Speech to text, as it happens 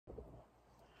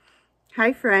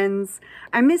Hi friends,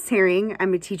 I'm Miss Herring.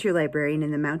 I'm a teacher librarian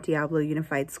in the Mount Diablo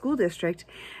Unified School District,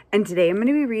 and today I'm going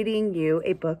to be reading you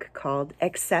a book called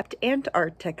Except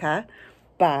Antarctica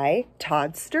by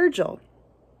Todd Sturgill.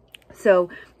 So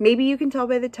maybe you can tell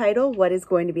by the title what is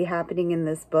going to be happening in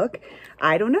this book.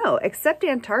 I don't know. Except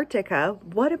Antarctica,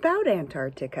 what about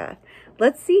Antarctica?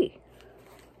 Let's see.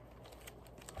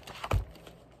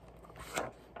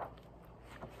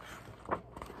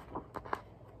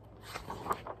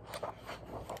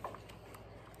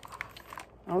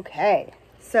 Okay,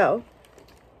 so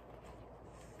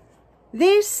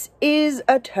this is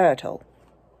a turtle.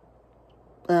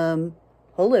 Hello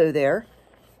there.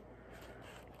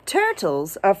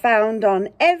 Turtles are found on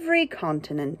every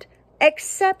continent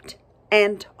except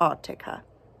Antarctica.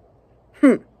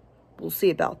 We'll see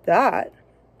about that.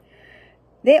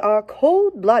 They are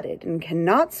cold-blooded and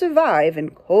cannot survive in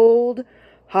cold,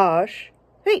 harsh...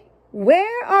 Hey,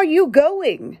 where are you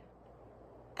going?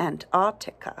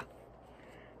 Antarctica.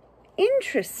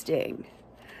 Interesting.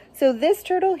 So this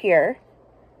turtle here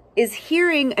is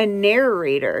hearing a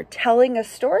narrator telling a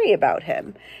story about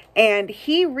him, and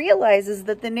he realizes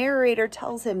that the narrator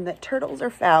tells him that turtles are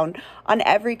found on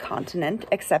every continent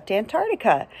except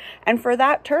Antarctica. And for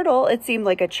that turtle, it seemed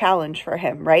like a challenge for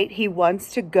him, right? He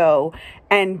wants to go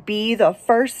and be the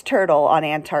first turtle on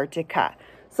Antarctica.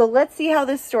 So let's see how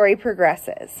this story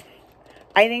progresses.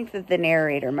 I think that the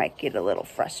narrator might get a little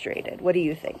frustrated. What do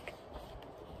you think?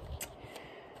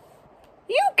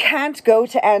 You can't go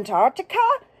to Antarctica.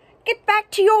 Get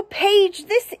back to your page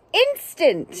this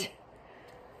instant.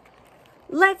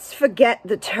 Let's forget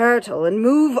the turtle and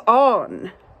move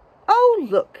on. Oh,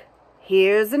 look,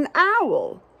 here's an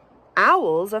owl.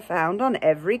 Owls are found on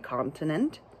every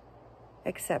continent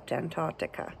except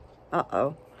Antarctica.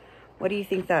 Uh-oh. What do you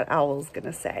think that owl's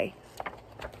gonna say?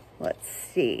 Let's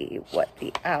see what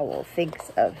the owl thinks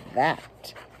of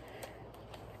that.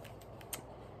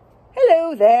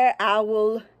 Hello there,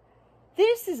 owl.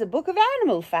 This is a book of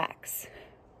animal facts.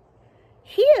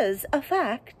 Here's a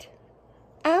fact.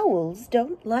 Owls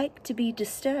don't like to be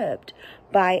disturbed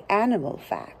by animal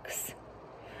facts.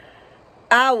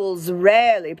 Owls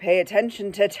rarely pay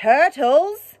attention to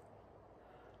turtles.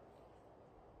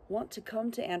 Want to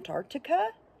come to Antarctica?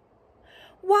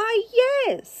 Why,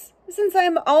 yes. Since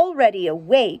I'm already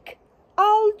awake,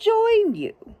 I'll join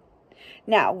you.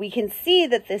 Now, we can see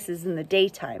that this is in the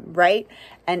daytime, right?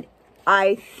 And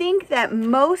I think that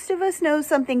most of us know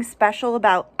something special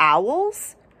about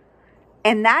owls,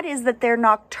 and that is that they're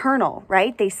nocturnal,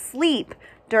 right? They sleep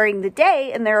during the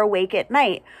day and they're awake at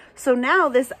night. So now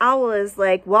this owl is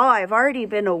like, well, I've already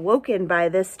been awoken by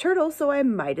this turtle, so I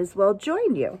might as well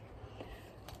join you.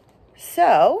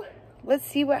 So let's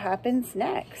see what happens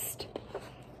next.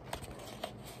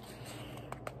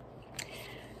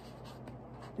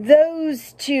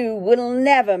 Those two will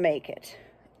never make it.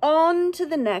 On to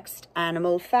the next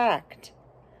animal fact.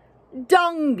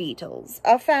 Dung beetles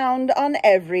are found on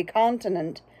every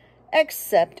continent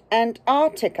except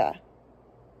Antarctica.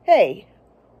 Hey,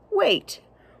 wait,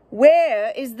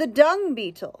 where is the dung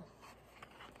beetle?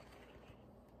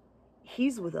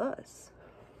 He's with us.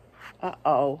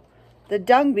 Uh-oh, the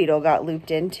dung beetle got looped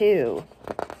in too.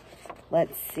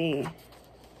 Let's see.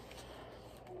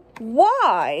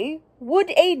 Why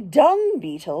would a dung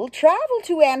beetle travel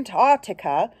to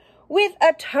Antarctica with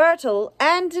a turtle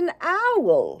and an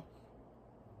owl?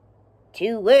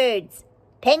 2 words.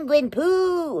 Penguin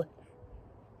poo.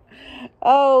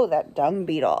 Oh, that dung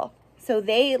beetle. So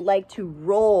they like to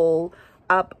roll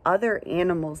up other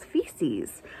animals'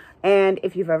 feces. And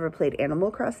if you've ever played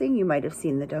Animal Crossing, you might have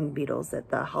seen the dung beetles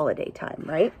at the holiday time,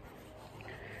 right?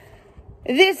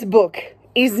 This book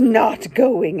is not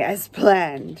going as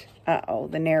planned. Uh-oh,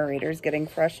 the narrator's getting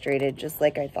frustrated, just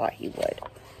like I thought he would.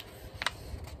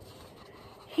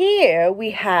 Here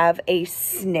we have a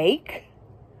snake,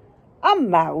 a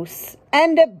mouse,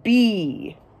 and a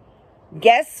bee.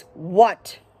 Guess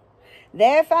what?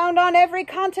 They're found on every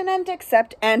continent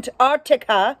except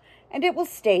Antarctica, and it will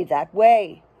stay that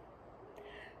way.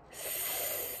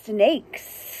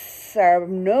 Snakes are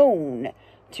known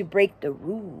to break the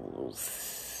rules.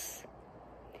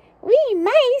 We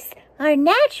mice are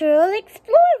natural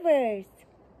explorers.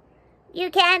 You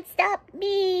can't stop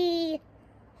me.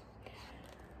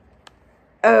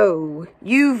 Oh,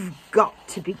 you've got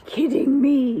to be kidding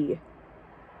me.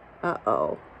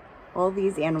 Uh-oh. All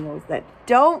these animals that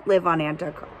don't live on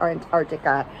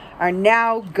Antarctica are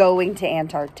now going to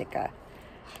Antarctica.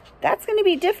 That's going to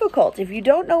be difficult. If you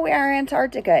don't know where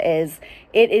Antarctica is,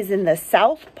 it is in the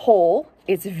South Pole.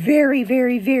 It's very,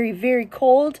 very, very, very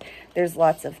cold. There's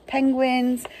lots of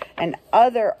penguins and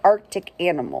other Arctic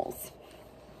animals.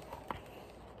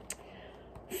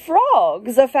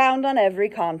 Frogs are found on every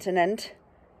continent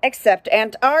except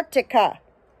Antarctica.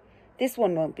 This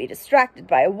one won't be distracted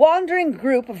by a wandering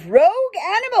group of rogue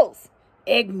animals.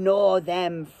 Ignore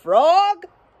them, frog.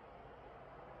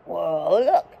 Well,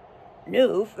 look,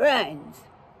 new friends.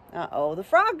 Uh-oh, the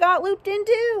frog got looped in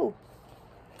too.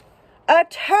 A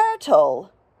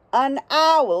turtle, an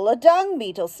owl, a dung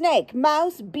beetle, snake,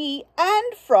 mouse, bee,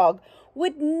 and frog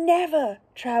would never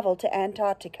travel to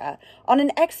Antarctica on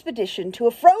an expedition to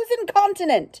a frozen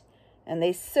continent. And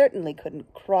they certainly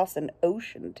couldn't cross an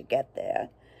ocean to get there.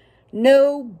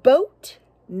 No boat,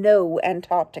 no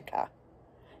Antarctica.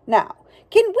 Now,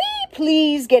 can we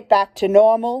please get back to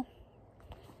normal?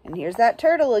 And here's that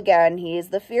turtle again. He is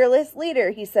the fearless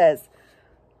leader. He says,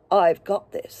 I've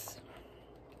got this.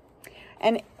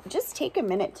 And just take a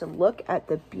minute to look at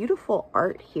the beautiful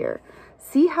art here.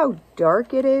 See how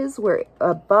dark it is? We're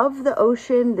above the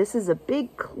ocean. This is a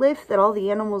big cliff that all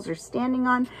the animals are standing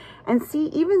on. And see,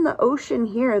 even the ocean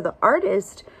here, the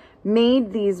artist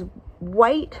made these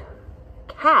white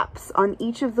caps on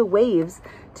each of the waves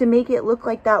to make it look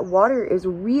like that water is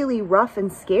really rough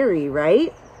and scary,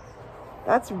 right?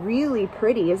 That's really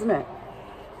pretty, isn't it?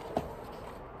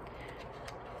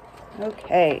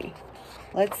 Okay,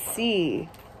 let's see.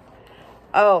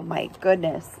 Oh my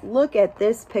goodness, look at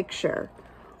this picture.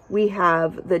 We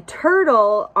have the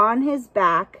turtle on his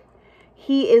back.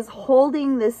 He is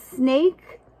holding the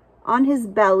snake on his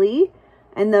belly,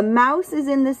 and the mouse is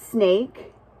in the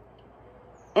snake,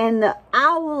 and the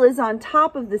owl is on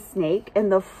top of the snake,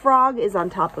 and the frog is on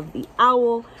top of the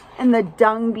owl, and the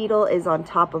dung beetle is on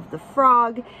top of the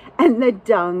frog, and the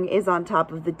dung is on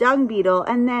top of the dung beetle.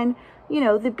 And then, you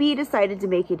know, the bee decided to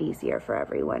make it easier for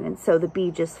everyone, and so the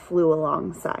bee just flew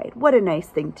alongside. What a nice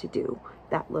thing to do,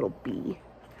 that little bee.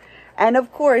 And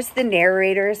of course, the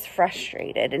narrator is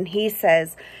frustrated, and he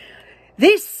says,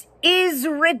 "This is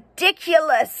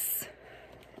ridiculous."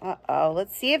 Uh-oh,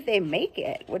 let's see if they make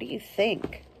it. What do you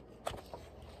think?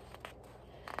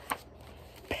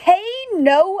 Pay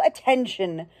no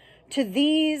attention to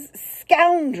these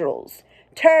scoundrels.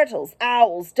 Turtles,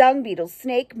 owls, dung beetles,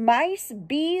 snake, mice,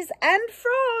 bees, and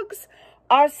frogs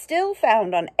are still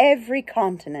found on every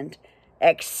continent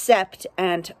except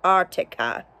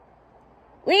Antarctica.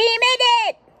 We made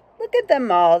it! Look at them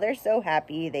all. They're so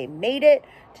happy. They made it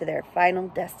to their final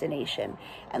destination.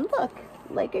 And look,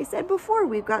 like I said before,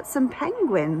 we've got some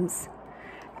penguins.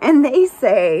 And they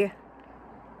say,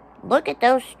 "Look at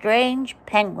those strange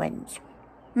penguins."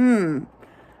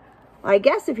 I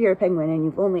guess if you're a penguin and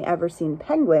you've only ever seen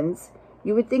penguins,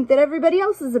 you would think that everybody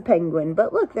else is a penguin.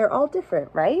 But look, they're all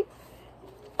different, right?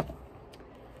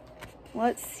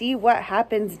 Let's see what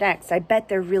happens next. I bet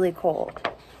they're really cold.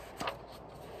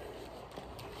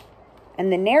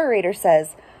 And the narrator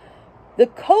says, "The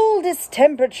coldest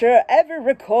temperature ever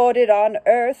recorded on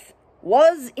Earth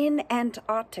was in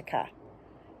Antarctica.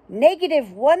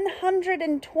 Negative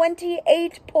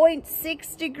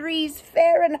 128.6 degrees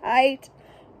Fahrenheit,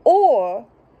 or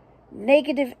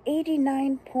negative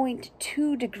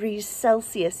 89.2 degrees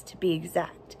Celsius to be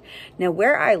exact." Now,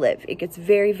 where I live, it gets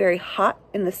very, very hot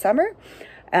in the summer.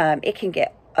 It can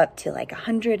get up to like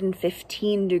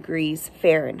 115 degrees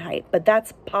Fahrenheit, but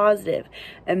that's positive.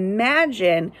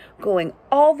 Imagine going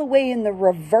all the way in the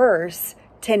reverse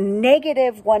to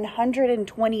negative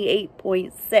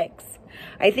 128.6.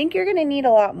 I think you're going to need a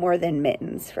lot more than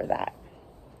mittens for that.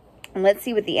 And let's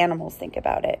see what the animals think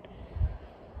about it.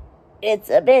 "It's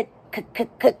a bit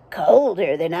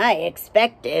colder than I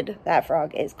expected." That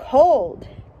frog is cold.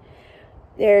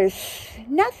 "There's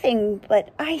nothing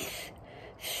but ice,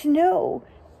 snow,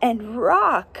 and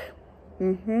rock."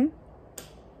 The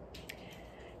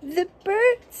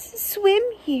birds swim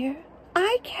here.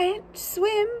 I can't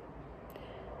swim.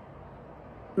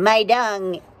 "My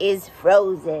dung is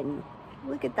frozen."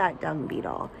 Look at that dung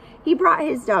beetle. He brought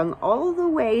his dung all the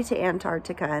way to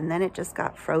Antarctica, and then it just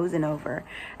got frozen over.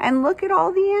 And look at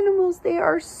all the animals. They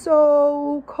are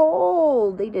so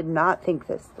cold. They did not think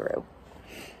this through.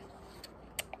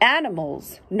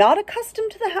 Animals not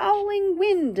accustomed to the howling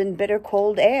wind and bitter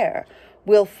cold air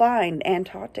will find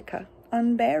Antarctica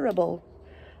unbearable.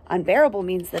 Unbearable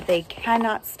means that they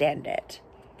cannot stand it.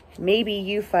 Maybe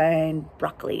you find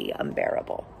broccoli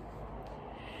unbearable.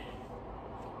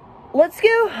 Let's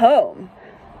go home.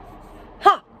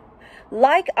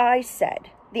 Like I said,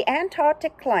 the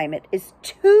Antarctic climate is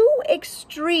too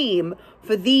extreme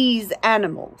for these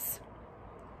animals.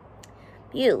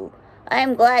 Phew,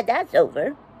 I'm glad that's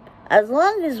over. As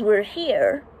long as we're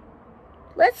here,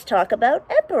 let's talk about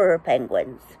emperor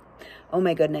penguins. Oh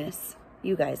my goodness.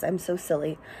 You guys, I'm so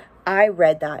silly. I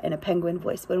read that in a penguin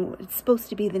voice, but it's supposed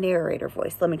to be the narrator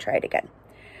voice. Let me try it again.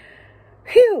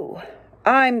 Phew,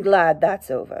 I'm glad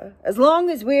that's over. As long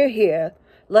as we're here,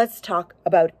 let's talk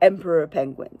about emperor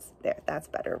penguins. There, that's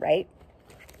better, right?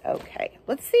 Okay,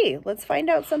 let's see. Let's find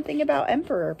out something about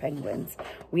emperor penguins.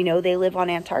 We know they live on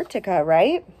Antarctica,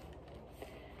 right?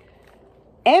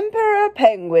 Emperor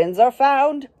penguins are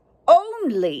found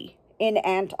only in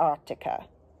Antarctica.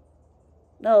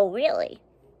 Oh, really?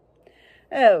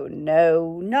 Oh,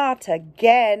 no, not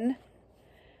again.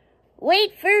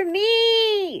 Wait for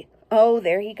me! Oh,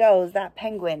 there he goes. That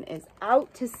penguin is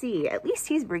out to sea. At least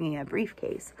he's bringing a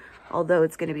briefcase, although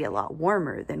it's going to be a lot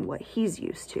warmer than what he's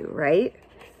used to, right?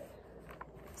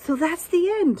 So that's the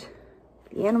end.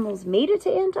 The animals made it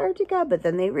to Antarctica, but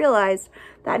then they realized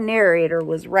that narrator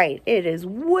was right. It is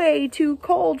way too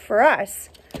cold for us.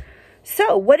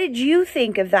 So what did you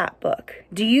think of that book?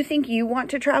 Do you think you want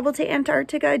to travel to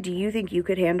Antarctica? Do you think you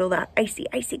could handle that icy,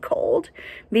 icy cold?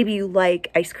 Maybe you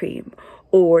like ice cream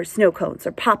or snow cones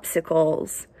or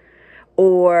popsicles.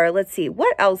 Or let's see,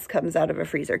 what else comes out of a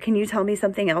freezer? Can you tell me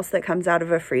something else that comes out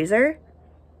of a freezer?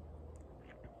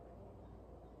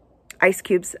 Ice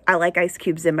cubes. I like ice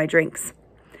cubes in my drinks.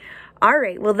 All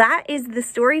right, well, that is the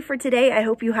story for today. I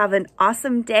hope you have an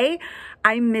awesome day.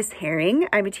 I'm Miss Herring.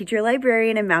 I'm a teacher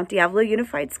librarian in Mount Diablo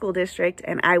Unified School District,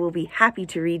 and I will be happy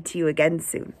to read to you again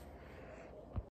soon.